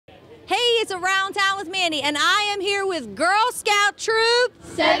it's Around Town with Mandy, and I am here with Girl Scout Troop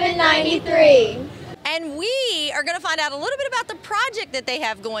 793. And we are going to find out a little bit about the project that they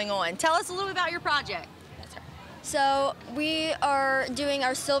have going on. Tell us a little bit about your project. So we are doing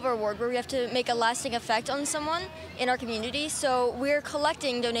our Silver Award, where we have to make a lasting effect on someone in our community. So we're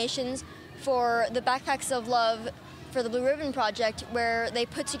collecting donations for the Backpacks of Love for the Blue Ribbon Project, where they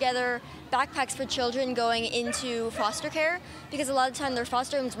put together backpacks for children going into foster care, because a lot of the time their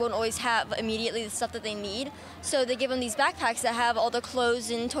foster homes won't always have immediately the stuff that they need. So they give them these backpacks that have all the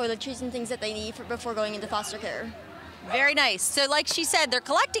clothes and toiletries and things that they need before going into foster care. Very nice. So like she said, they're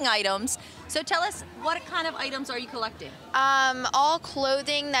collecting items. So tell us, what kind of items are you collecting? All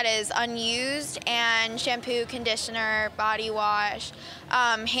clothing that is unused, and shampoo, conditioner, body wash,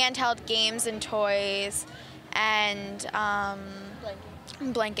 handheld games and toys, and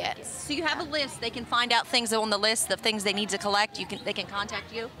blankets. So you have a list. They can find out things on the list of things they need to collect. They can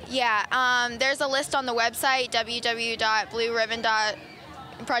contact you? Yeah, there's a list on the website,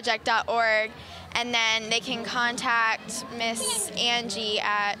 www.blueribbon.project.org, and then they can contact Miss Angie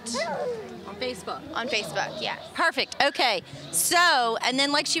at... On Facebook? On Facebook, yeah. Perfect. Okay. So, and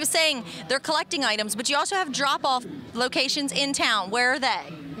then like she was saying, they're collecting items, but you also have drop-off locations in town. Where are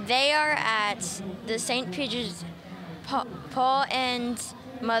they? They are at the St. Peter's Paul and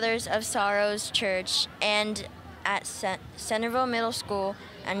Mothers of Sorrows Church, and at Centerville Middle School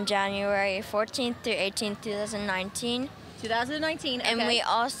on January 14th through 18th, 2019. 2019, okay. And we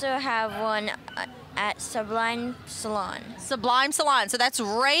also have one at Sublime Salon. Sublime Salon. So that's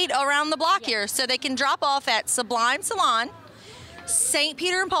right around the block here. So they can drop off at Sublime Salon, St.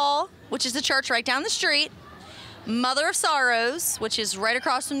 Peter and Paul, which is the church right down the street, Mother of Sorrows, which is right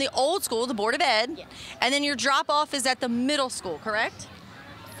across from the old school, the Board of Ed. Yes. And then your drop-off is at the middle school, correct?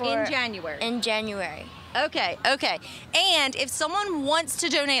 In January. In January. Okay, okay. And if someone wants to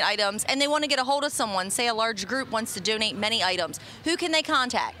donate items and they want to get a hold of someone, say a large group wants to donate many items, who can they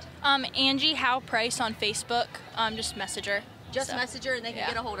contact? Angie Howe Price on Facebook. Just message her. Just message her and they can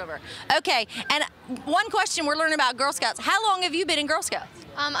get a hold of her. Okay, and one question we're learning about Girl Scouts. How long have you been in Girl Scouts?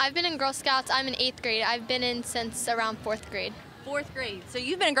 I've been in Girl Scouts. I'm in 8th grade. I've been in since around 4th grade. 4th grade. So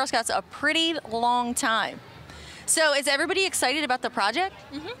you've been in Girl Scouts a pretty long time. So is everybody excited about the project?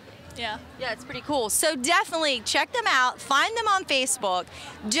 Mm-hmm. Yeah. Yeah, it's pretty cool. So definitely check them out. Find them on Facebook.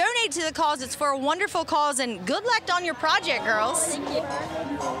 Donate to the cause. It's for a wonderful cause, and good luck on your project, girls. Thank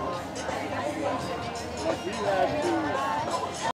you.